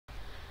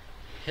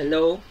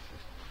Hello,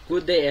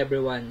 good day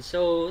everyone.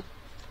 So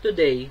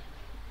today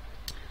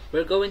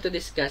we're going to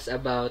discuss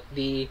about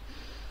the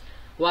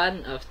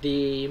one of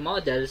the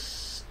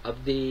models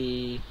of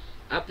the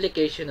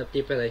application of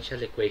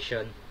differential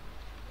equation.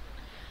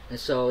 And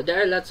so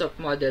there are lots of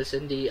models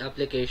in the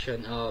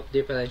application of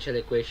differential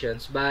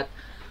equations, but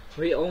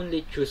we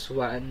only choose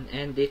one,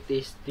 and it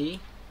is the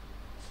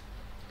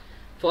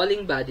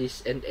falling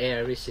bodies and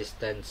air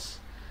resistance.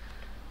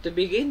 To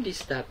begin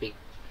this topic,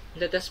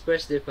 let us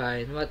first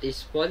define what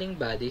is falling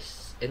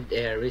bodies and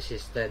air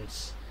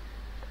resistance.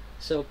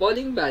 So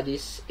falling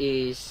bodies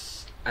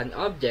is an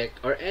object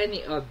or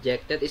any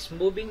object that is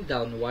moving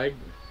downward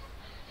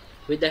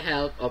with the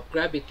help of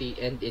gravity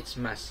and its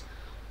mass,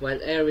 while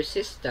air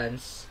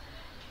resistance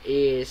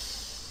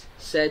is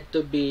said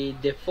to be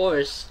the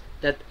force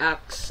that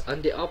acts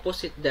on the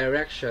opposite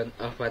direction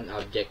of an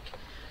object.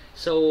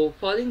 So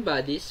falling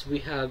bodies, we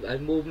have a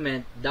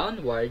movement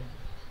downward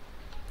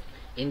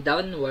in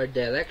downward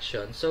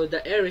direction, so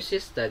the air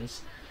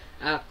resistance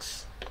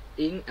acts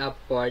in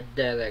upward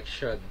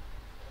direction.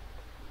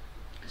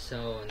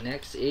 So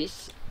next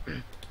is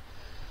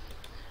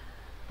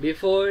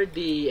before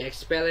the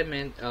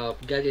experiment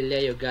of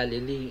Galileo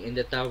Galilei in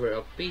the Tower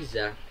of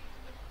Pisa,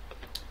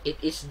 it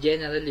is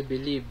generally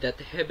believed that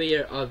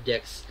heavier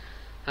objects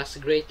has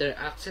greater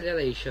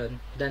acceleration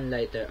than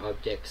lighter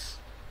objects.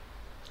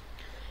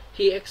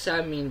 He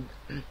examined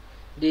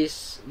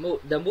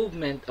the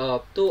movement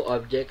of two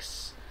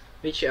objects,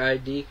 which are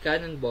the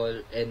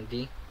cannonball and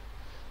the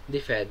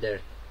feather,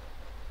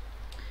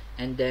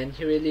 and then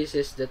he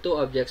releases the two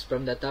objects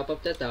from the top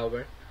of the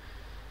tower,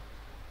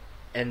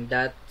 and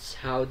that's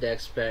how the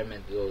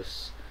experiment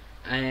goes.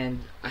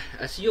 And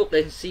as you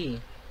can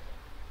see,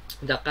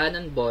 the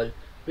cannonball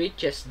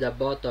reaches the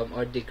bottom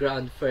or the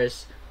ground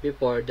first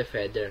before the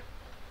feather.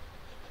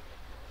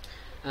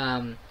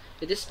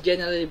 It is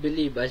generally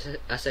believed,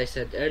 as I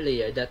said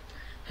earlier, that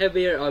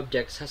heavier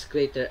objects has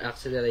greater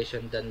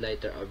acceleration than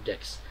lighter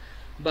objects.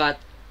 But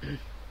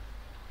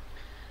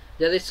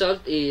the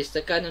result is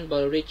the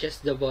cannonball reaches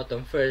the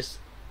bottom first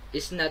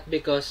is not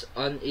because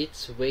on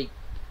its weight.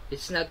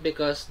 It's not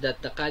because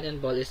that the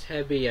cannonball is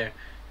heavier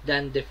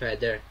than the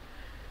feather.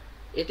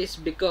 It is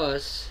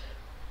because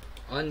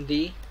on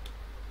the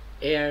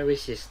air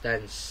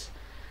resistance.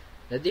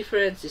 The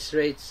difference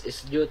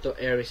is due to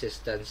air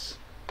resistance.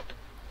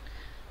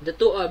 The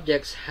two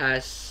objects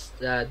has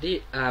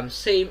the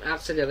same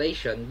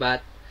acceleration,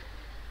 but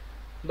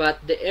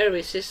the air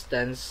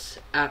resistance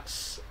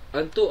acts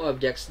on two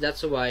objects.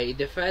 That's why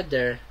the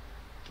feather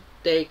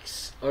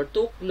takes or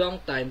took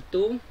long time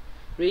to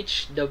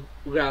reach the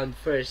ground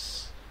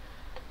first,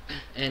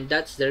 and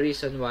that's the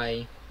reason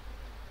why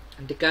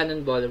the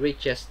cannonball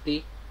reaches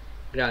the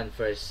ground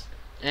first.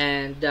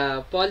 And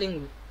the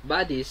falling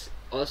bodies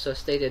also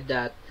stated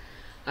that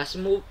as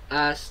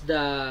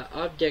the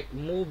object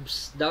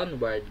moves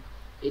downward,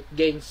 it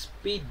gains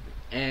speed,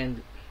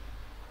 and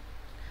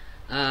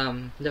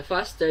the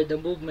faster the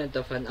movement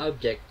of an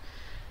object,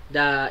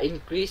 the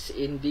increase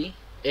in the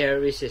air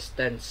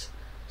resistance.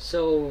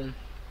 So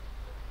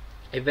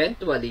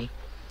eventually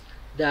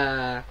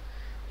the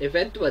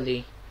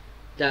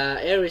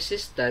air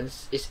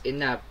resistance is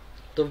enough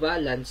to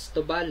balance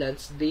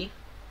the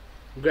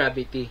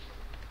gravity.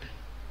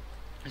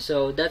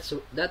 So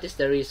that is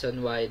the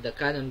reason why the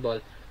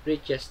cannonball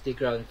reaches the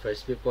ground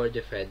first before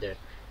the feather.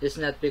 It's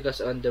not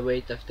because on the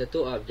weight of the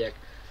two objects,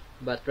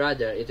 but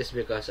rather it is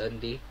because on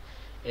the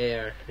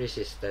air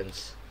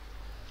resistance.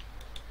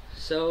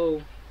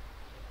 So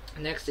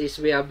next is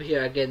we have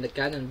here again the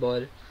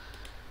cannonball.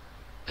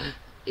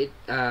 It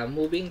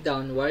moving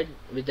downward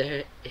with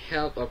the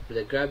help of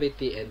the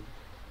gravity and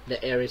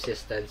the air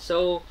resistance.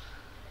 So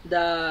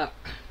the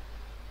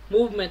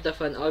movement of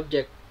an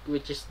object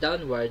which is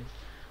downward,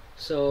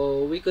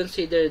 so we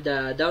consider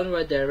the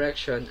downward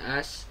direction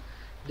as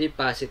the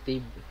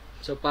positive.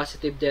 So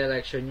positive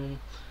direction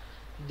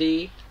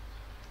yung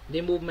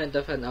the movement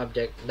of an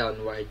object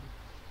downward,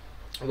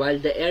 while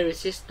the air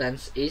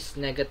resistance is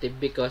negative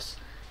because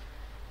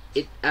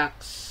it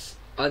acts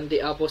on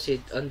the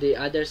opposite, on the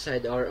other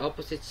side or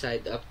opposite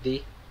side of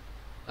the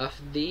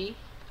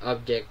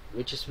object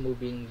which is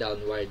moving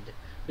downward.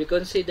 We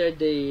consider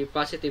the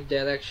positive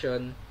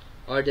direction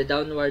or the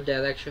downward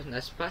direction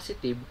as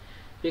positive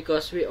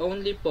because we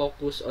only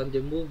focus on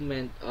the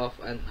movement of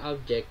an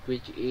object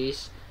which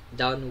is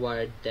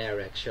downward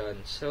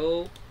direction.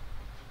 So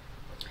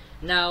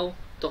now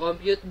to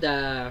compute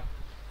the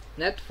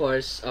net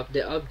force of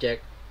the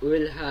object, we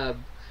will have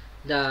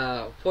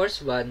the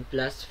force 1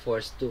 plus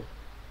force 2.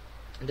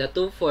 The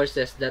two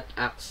forces that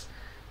acts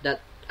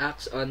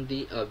on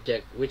the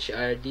object, which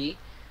are the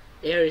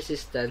air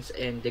resistance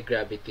and the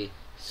gravity.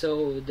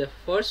 So the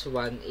force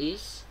 1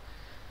 is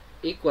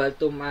equal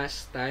to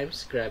mass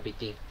times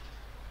gravity,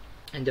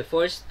 and the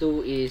force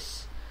 2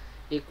 is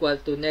equal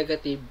to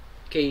negative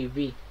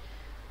kV.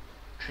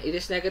 It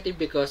is negative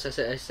because, as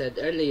I said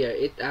earlier,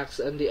 it acts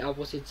on the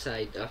opposite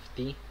side of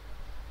the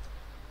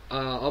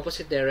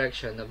opposite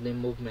direction of the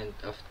movement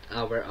of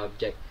our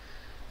object.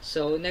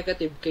 So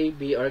negative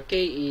KB, or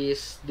K,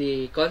 is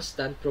the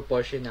constant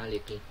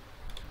proportionality.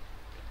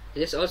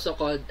 It is also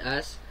called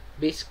as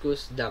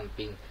viscous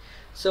damping.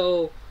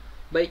 So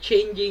by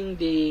changing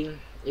the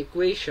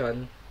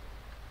equation,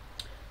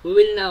 we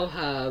will now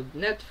have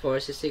net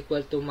force is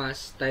equal to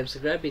mass times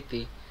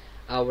gravity.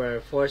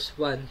 Our force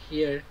 1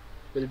 here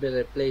will be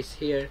replaced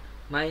here,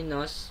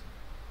 minus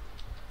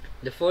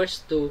the force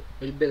 2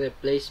 will be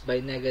replaced by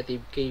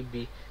negative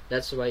KB.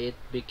 That's why it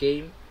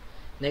became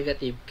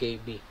negative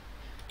KB.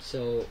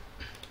 So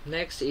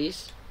next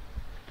is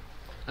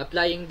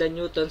applying the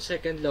Newton's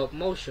second law of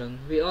motion.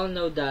 We all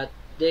know that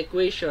the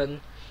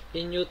equation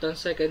in Newton's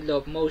second law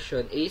of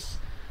motion is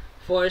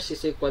force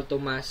is equal to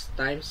mass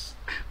times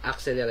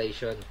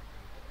acceleration.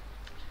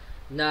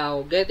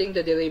 Now, getting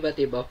the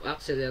derivative of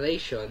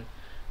acceleration,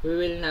 we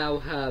will now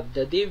have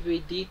the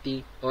dv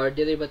dt, or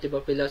derivative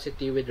of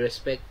velocity with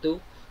respect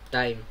to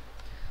time.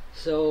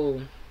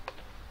 So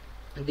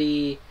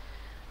the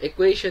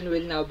equation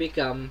will now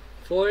become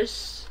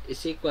force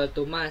is equal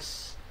to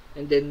mass,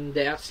 and then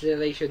the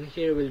acceleration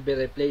here will be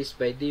replaced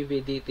by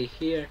dv dt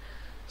here.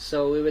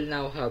 So we will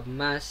now have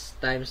mass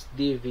times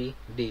dv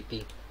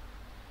dt.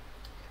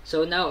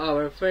 So now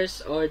our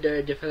first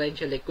order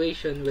differential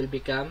equation will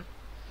become,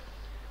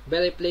 by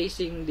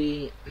replacing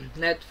the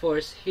net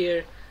force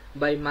here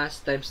by mass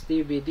times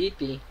dv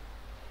dt,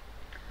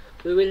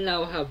 we will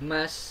now have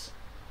mass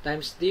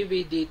times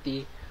dv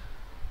dt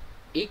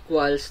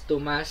equals to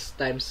mass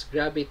times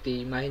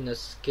gravity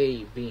minus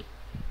kv.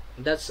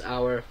 That's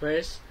our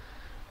first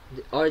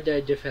order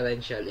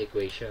differential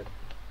equation.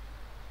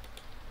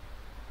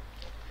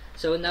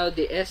 So now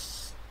the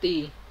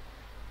st,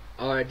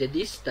 or the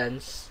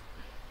distance,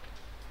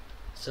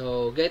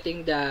 so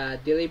getting the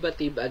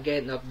derivative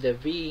again of the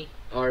v,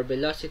 or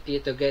velocity,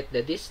 to get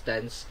the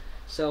distance.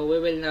 So we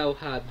will now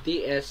have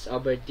ds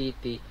over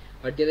dt,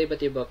 or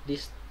derivative of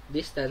this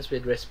distance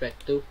with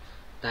respect to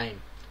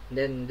time.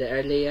 Then the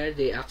earlier,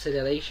 the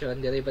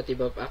acceleration, derivative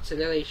of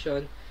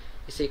acceleration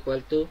is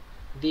equal to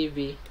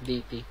dv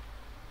dt.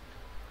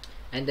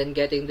 And then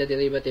getting the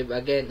derivative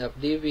again of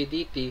dv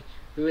dt,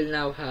 we will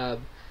now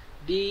have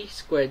d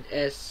squared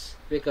s,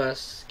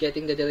 because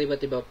getting the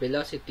derivative of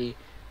velocity,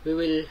 we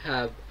will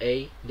have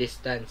a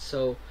distance.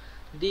 So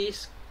d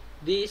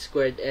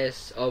squared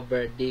s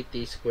over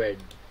dt squared.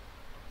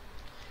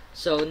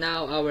 So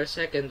now our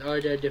second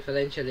order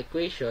differential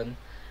equation,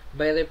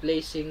 by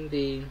replacing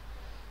the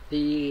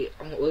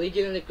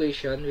original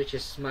equation, which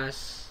is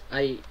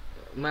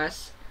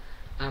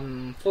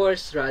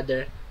force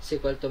rather, is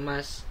equal to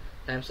mass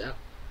times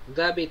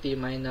gravity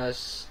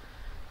minus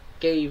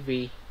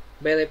kv.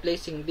 By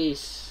replacing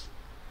this,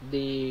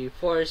 the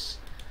force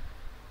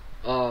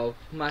of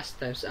mass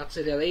times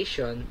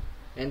acceleration,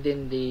 and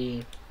then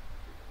the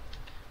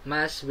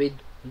mass with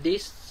d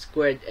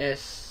squared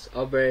s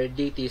over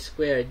dt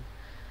squared,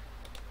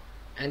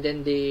 and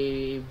then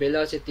the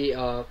velocity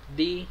of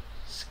d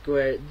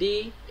squared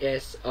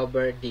ds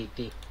over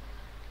dt.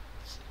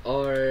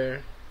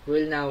 Or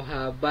we'll now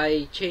have,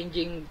 by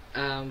changing,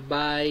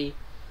 by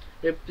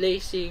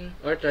replacing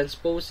or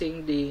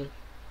transposing the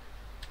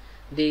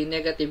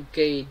negative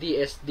k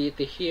ds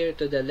dt here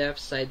to the left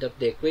side of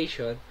the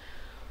equation,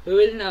 we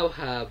will now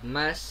have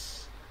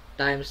mass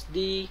times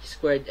d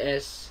squared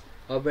s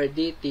over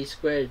dt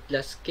squared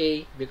plus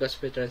k, because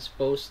we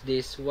transpose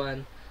this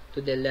one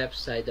to the left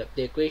side of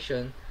the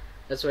equation.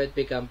 That's why it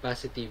becomes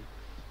positive.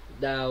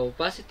 Now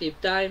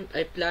positive time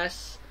ay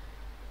plus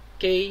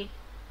k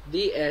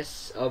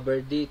ds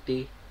over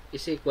dt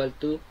is equal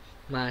to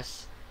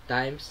mass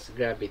times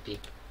gravity.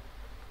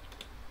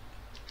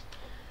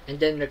 And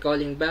then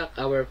recalling back,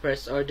 our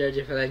first order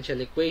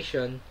differential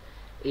equation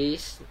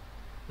is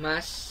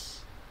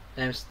mass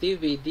times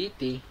dv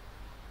dt,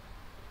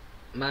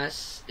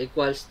 mass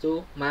equals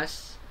to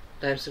mass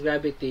times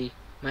gravity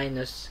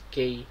minus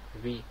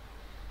kv.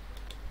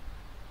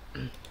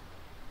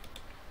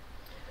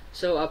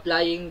 So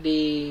applying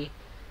the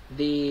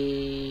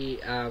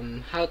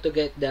how to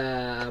get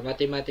the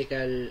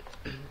mathematical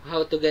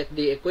how to get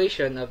the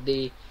equation of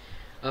the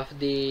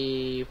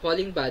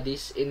falling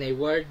bodies in a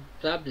word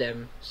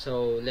problem.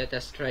 So let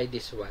us try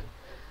this one.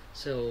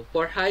 So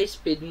for high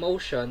speed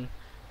motion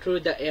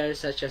through the air,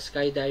 such as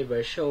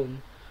skydiver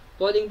shown,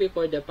 falling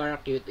before the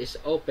parachute is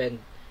opened,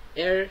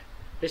 air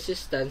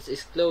resistance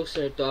is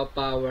closer to a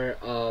power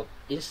of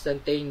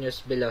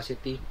instantaneous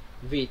velocity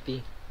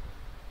vt.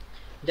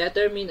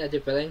 Determine a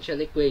differential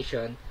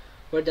equation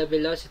for the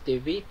velocity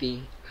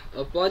vt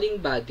of falling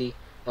body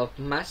of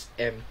mass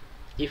m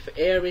if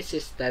air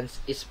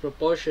resistance is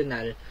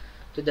proportional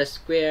to the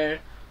square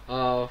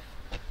of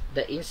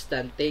the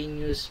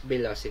instantaneous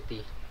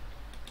velocity.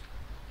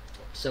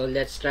 So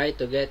let's try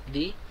to get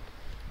the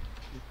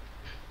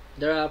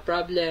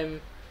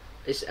problem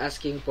is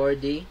asking for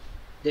the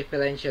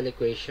differential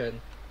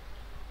equation.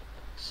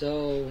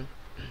 So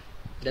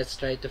let's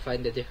try to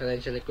find the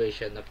differential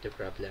equation of the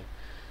problem.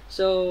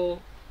 So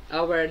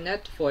our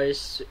net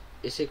force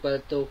is equal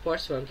to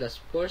force 1 plus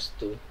force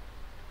 2.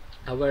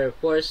 Our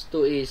force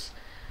 2 is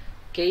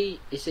K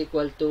is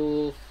equal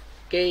to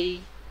K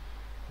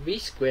v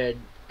squared,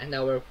 and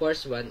our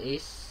first one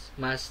is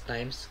mass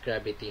times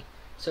gravity.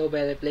 So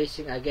by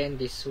replacing again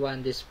this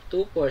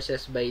two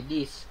forces by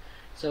this,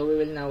 so we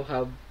will now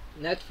have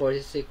net force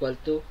is equal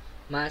to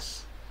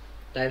mass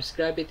times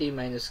gravity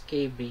minus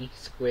kb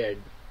squared.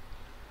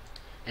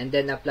 And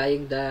then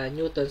applying the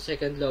Newton's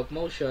second law of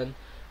motion,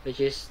 which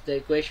is the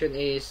equation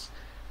is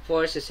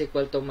force is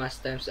equal to mass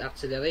times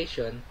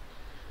acceleration,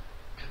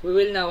 we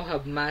will now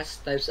have mass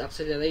times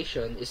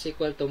acceleration is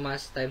equal to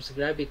mass times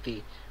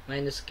gravity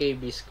minus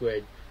kb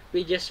squared.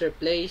 We just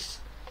replace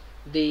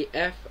the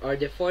F or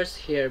the force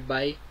here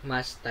by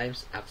mass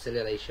times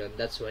acceleration.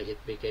 That's why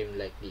it became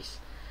like this.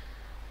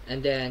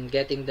 And then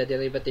getting the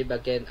derivative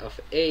again of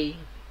A,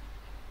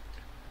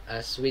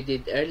 as we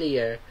did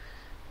earlier,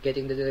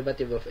 getting the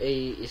derivative of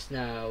A is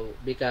now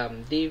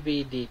become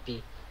dv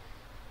dt.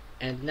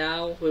 And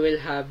now we will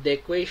have the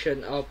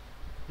equation of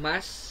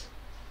mass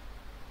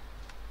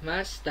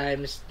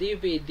times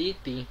dv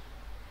dt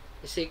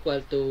is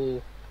equal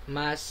to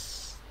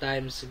mass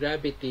times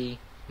gravity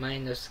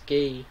minus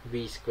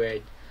kv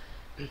squared.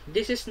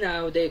 This is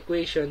now the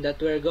equation that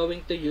we're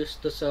going to use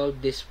to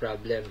solve this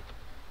problem.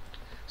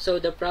 So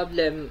the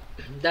problem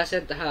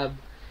doesn't have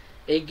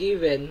a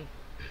given,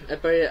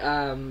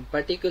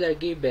 particular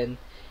given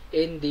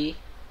in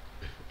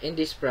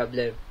this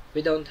problem.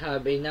 We don't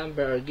have a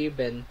number or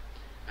given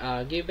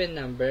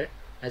number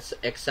as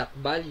exact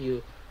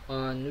value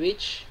on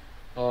which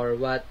or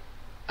what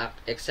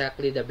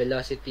exactly the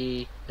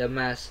velocity, the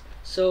mass.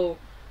 So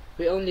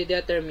we only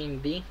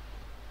determine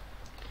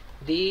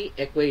the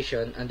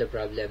equation on the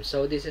problem.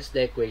 So this is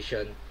the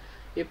equation.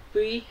 If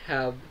we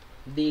have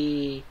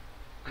the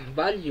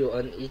value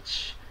on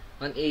each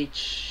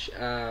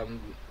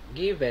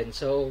given,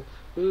 so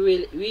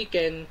we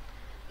can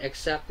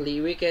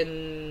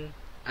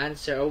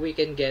answer, or we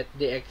can get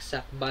the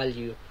exact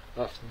value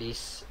of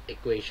this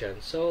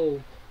equation.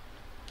 So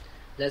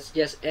let's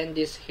just end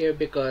this here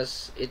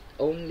because it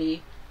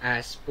only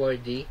asks for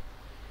the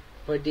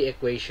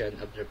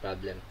equation of the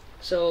problem.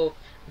 So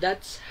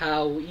that's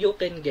how you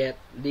can get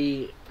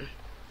the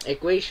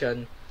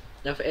equation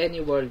of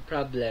any world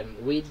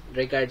problem with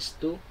regards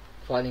to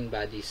falling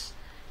bodies.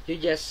 You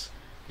just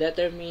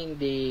determine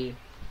the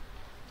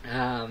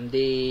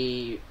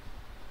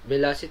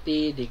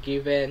velocity, the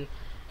given,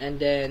 and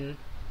then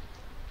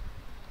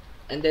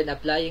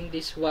applying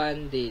this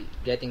one,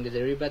 getting the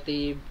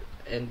derivative,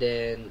 and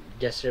then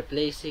just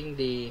replacing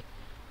the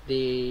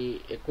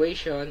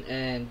equation,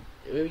 and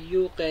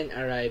you can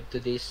arrive to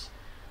this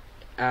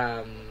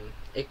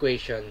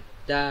equation,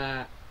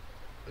 the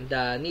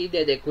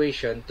needed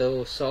equation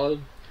to solve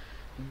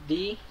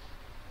the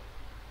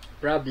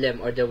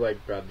problem or the word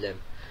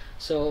problem.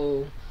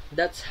 So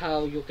that's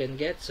how you can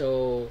get.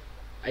 So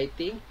I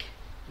think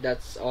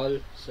that's all.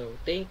 So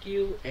thank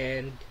you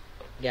and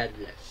God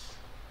bless.